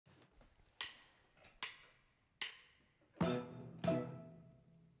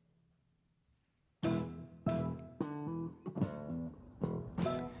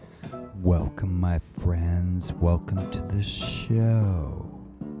Welcome, my friends. Welcome to the show.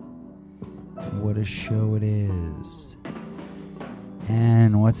 What a show it is.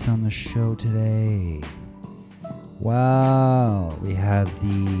 And what's on the show today? Well, we have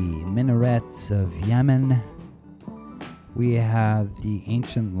the Minarets of Yemen. We have the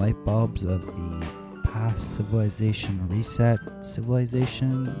ancient light bulbs of the past civilization, reset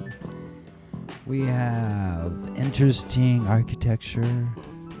civilization. We have interesting architecture,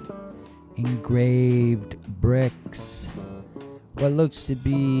 engraved bricks, what looks to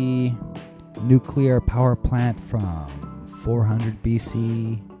be nuclear power plant from 400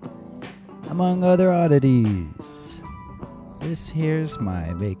 BC, among other oddities. This here's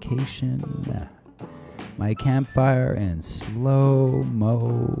my vacation, my campfire in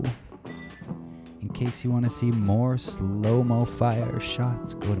slow-mo. In case you want to see more slow-mo fire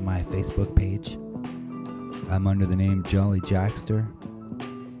shots, go to my Facebook page. I'm under the name Jolly Jackster.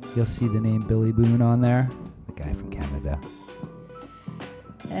 You'll see the name Billy Boone on there, the guy from Canada.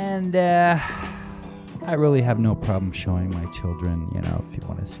 And I really have no problem showing my children, you know, if you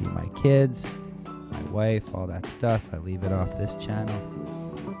want to see my kids, my wife, all that stuff, I leave it off this channel.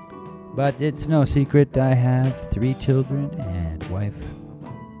 But it's no secret I have 3 children and wife,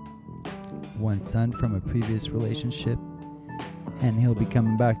 1 son from a previous relationship, and he'll be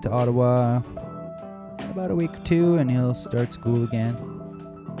coming back to Ottawa in about a week or 2, and he'll start school again.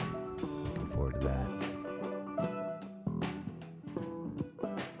 Looking forward to that.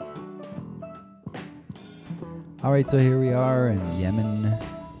 Alright, so here we are in Yemen.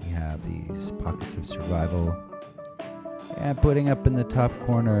 We have these pockets of survival. And putting up in the top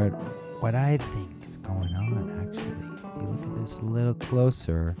corner what I think is going on, actually. If you look at this a little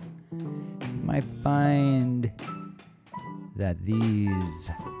closer, you might find that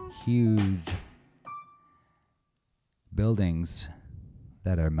these huge buildings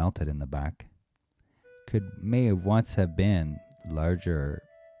that are melted in the back may have once have been larger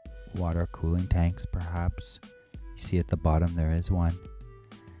water cooling tanks, perhaps. You see at the bottom there is one.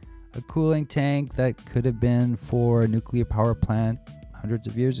 A cooling tank that could have been for a nuclear power plant hundreds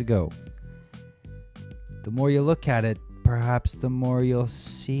of years ago. The more you look at it, perhaps the more you'll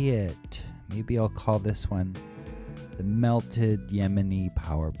see it. Maybe I'll call this one the melted Yemeni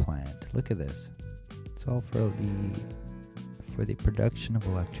power plant. Look at this. It's all for the production of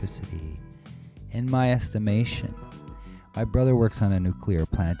electricity. In my estimation, my brother works on a nuclear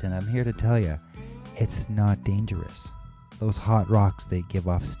plant, and I'm here to tell you, it's not dangerous. Those hot rocks, they give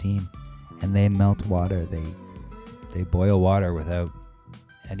off steam, and they melt water. They boil water without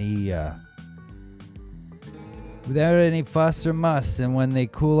any fuss or muss, and when they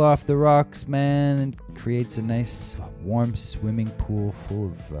cool off the rocks, man, it creates a nice warm swimming pool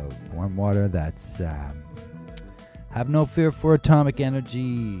full of warm water that's have no fear for atomic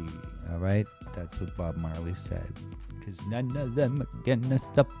energy. All right, that's what Bob Marley said, because none of them are gonna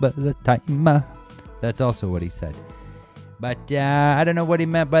stop at the time. That's also what he said, but I don't know what he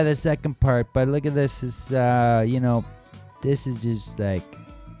meant by the second part. But look at this, is this is just like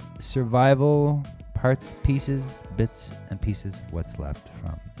survival parts, pieces, bits and pieces of what's left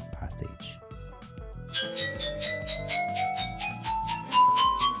from past age.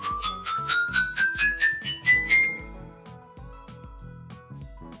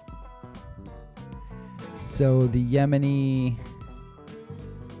 So the Yemeni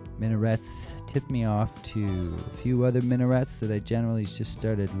minarets tipped me off to a few other minarets that I generally just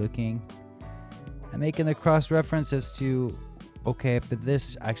started looking and making the cross-reference as to, okay, if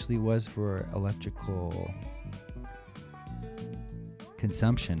this actually was for electrical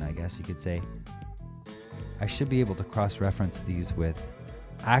consumption, I guess you could say, I should be able to cross-reference these with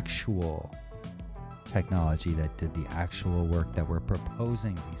actual technology that did the actual work that we're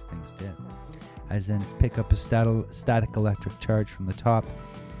proposing these things did. As in, pick up a static electric charge from the top,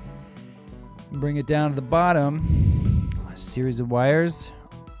 bring it down to the bottom, a series of wires,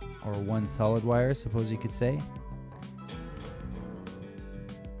 or one solid wire, suppose you could say.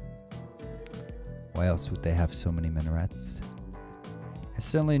 Why else would they have so many minarets? And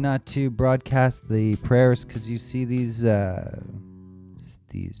certainly not to broadcast the prayers, because you see these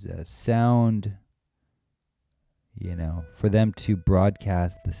sound, you know, for them to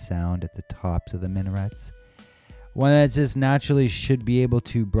broadcast the sound at the tops of the minarets. One that just naturally should be able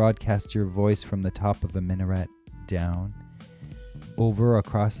to broadcast your voice from the top of a minaret down, over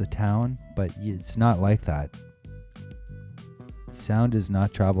across a town, but it's not like that. Sound does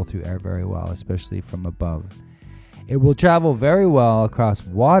not travel through air very well, especially from above. It will travel very well across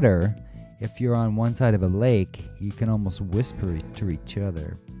water. If you're on one side of a lake, you can almost whisper to each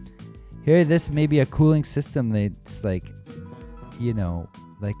other. Here, this may be a cooling system that's like, you know,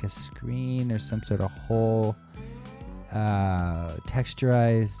 like a screen or some sort of whole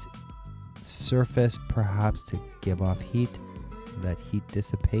texturized surface, perhaps to give off heat, let heat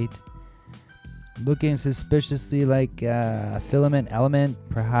dissipate. Looking suspiciously like a filament element,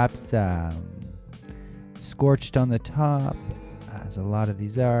 perhaps scorched on the top, as a lot of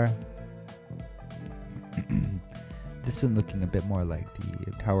these are. This one looking a bit more like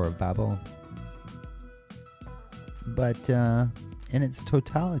the Tower of Babel. But in its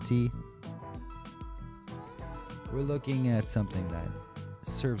totality, we're looking at something that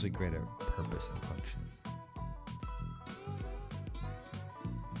serves a greater purpose and function.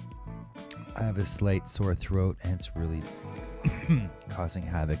 I have a slight sore throat, and it's really causing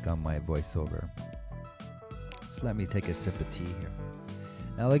havoc on my voiceover. So let me take a sip of tea here.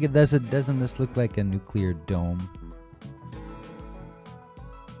 Now look at this. Doesn't this look like a nuclear dome?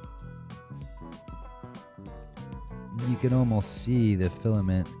 You can almost see the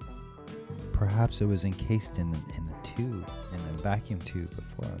filament. Perhaps it was encased in a tube, in a vacuum tube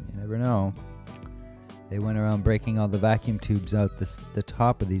before. You never know. They went around breaking all the vacuum tubes out. The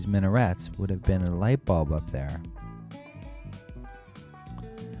top of these minarets would have been a light bulb up there.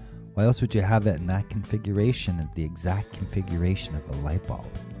 Why else would you have that in that configuration, the exact configuration of a light bulb?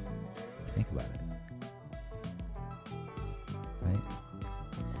 Think about it. Right?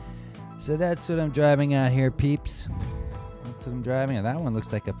 So that's what I'm driving at here, peeps. That's what I'm driving at. That one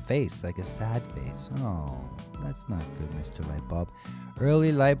looks like a face, like a sad face. Oh, that's not good, Mr. Light Bulb.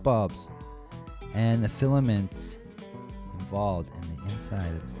 Early light bulbs and the filaments involved in the inside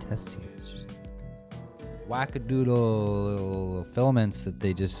of the test tubes. Just wackadoodle little filaments that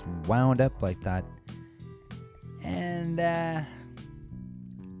they just wound up like that. And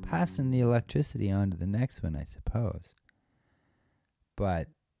passing the electricity on to the next one, I suppose. But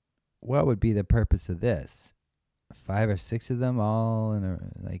what would be the purpose of this? 5 or 6 of them all in a,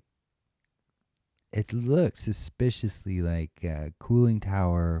 like, it looks suspiciously like a cooling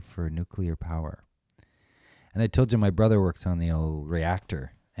tower for nuclear power. And I told you my brother works on the old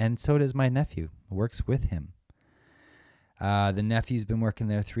reactor, and so does my nephew, works with him. The nephew's been working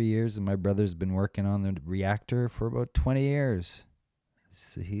there 3 years, and my brother's been working on the reactor for about 20 years.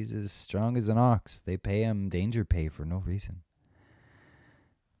 So he's as strong as an ox. They pay him danger pay for no reason.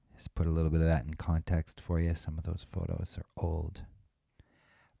 Just put a little bit of that in context for you. Some of those photos are old.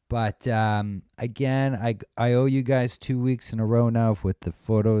 But again, I owe you guys 2 weeks in a row now with the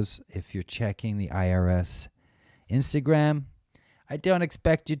photos. If you're checking the IRS Instagram, I don't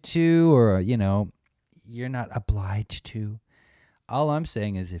expect you to, or, you know, you're not obliged to. All I'm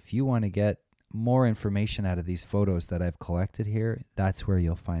saying is if you want to get more information out of these photos that I've collected here, that's where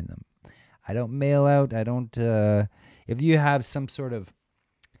you'll find them. I don't mail out. I don't, if you have some sort of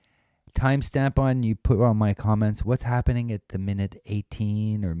timestamp on, you put on my comments what's happening at the minute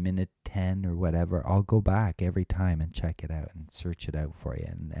 18 or minute 10 or whatever, I'll go back every time and check it out and search it out for you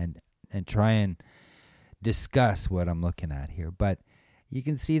and try and discuss what I'm looking at here. But you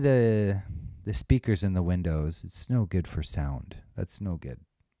can see the speakers in the windows. It's no good for sound. That's no good.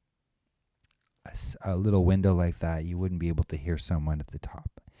 A little window like that, you wouldn't be able to hear someone at the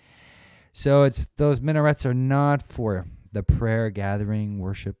top. So it's, those minarets are not for the prayer gathering,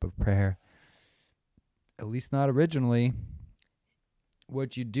 worship of prayer. At least not originally.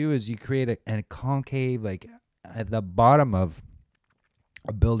 What you do is you create a concave, like at the bottom of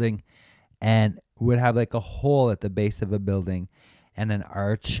a building, and would have like a hole at the base of a building and an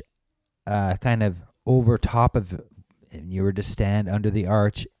arch kind of over top of it. And you were to stand under the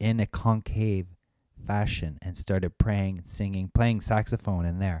arch in a concave fashion and started praying, singing, playing saxophone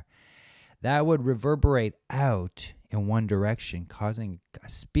in there. That would reverberate out in one direction, causing a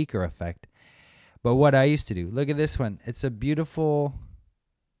speaker effect. But what I used to do, look at this one. It's a beautiful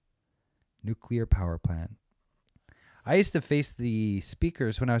nuclear power plant. I used to face the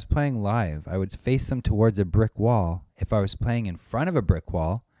speakers when I was playing live. I would face them towards a brick wall. If I was playing in front of a brick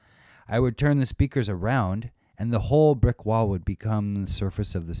wall, I would turn the speakers around, and the whole brick wall would become the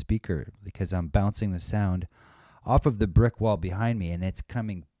surface of the speaker because I'm bouncing the sound off of the brick wall behind me, and it's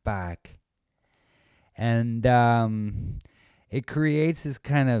coming back. And it creates this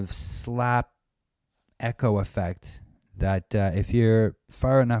kind of slap echo effect that if you're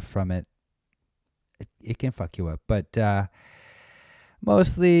far enough from it, it can fuck you up. But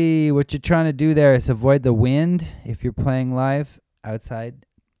mostly what you're trying to do there is avoid the wind if you're playing live outside.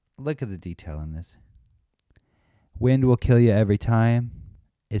 Look at the detail in this. Wind will kill you every time.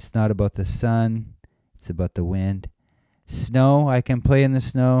 It's not about the sun. It's about the wind. Snow, I can play in the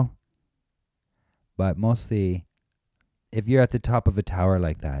snow. But mostly, if you're at the top of a tower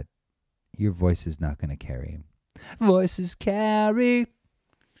like that, your voice is not going to carry. Voices carry.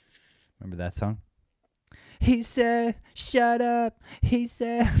 Remember that song? He said, shut up. He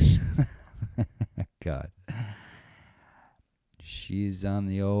said, God. She's on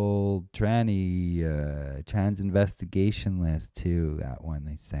the old trans investigation list too. That one,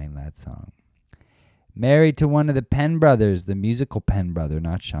 they sang that song. Married to one of the Penn brothers, the musical Penn brother,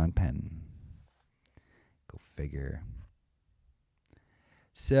 not Sean Penn. Go figure.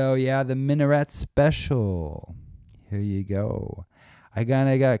 So yeah, the Minaret special. Here you go. I kind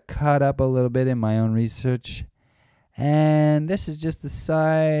of got caught up a little bit in my own research. And this is just a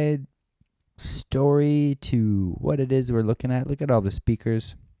side story to what it is we're looking at. Look at all the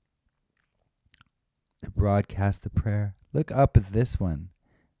speakers. The broadcast of prayer. Look up at this one.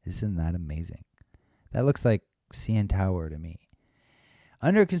 Isn't that amazing? That looks like CN Tower to me.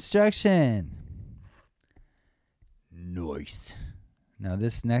 Under construction. Nice. Now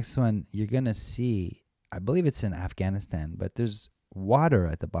this next one, you're going to see, I believe it's in Afghanistan, but there's water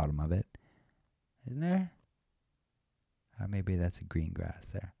at the bottom of it. Isn't there? Or maybe that's a green grass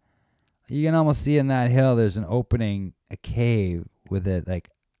there. You can almost see in that hill, there's an opening, a cave with a like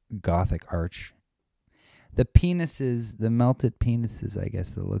Gothic arch. The penises, the melted penises, I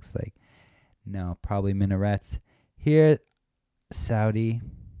guess it looks like. No, probably minarets. Here, Saudi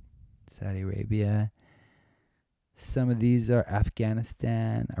Arabia. Some of these are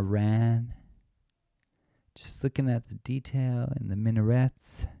Afghanistan, Iran. Just looking at the detail in the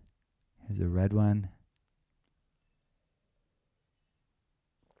minarets. Here's a red one.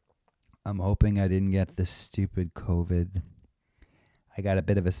 I'm hoping I didn't get this stupid COVID. I got a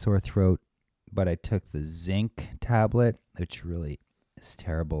bit of a sore throat, but I took the zinc tablet, which really is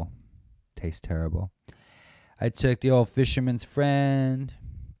terrible. Tastes terrible. I took the old fisherman's friend.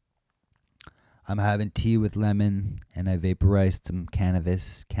 I'm having tea with lemon, and I vaporized some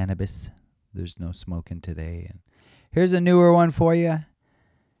cannabis. There's no smoking today. And here's a newer one for you.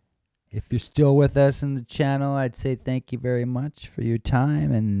 If you're still with us in the channel, I'd say thank you very much for your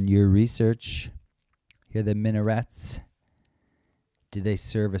time and your research. Here are the minarets. Did they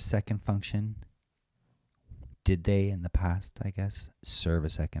serve a second function? Did they in the past, I guess, serve a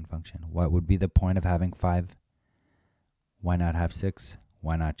second function? What would be the point of having 5? Why not have 6?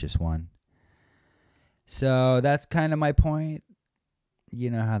 Why not just 1? So that's kind of my point. You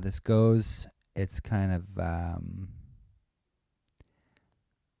know how this goes. It's kind of...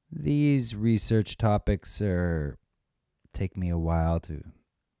 these research topics take me a while to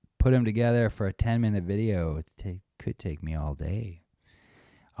put them together for a 10-minute video. It could take me all day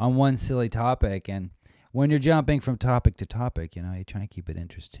on one silly topic. And when you're jumping from topic to topic, you try and keep it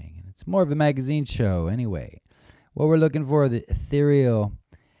interesting. And it's more of a magazine show anyway. What we're looking for, the ethereal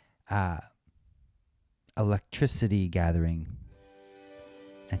electricity gathering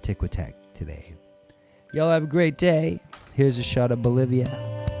Antiquitech today. Y'all have a great day. Here's a shot of Bolivia.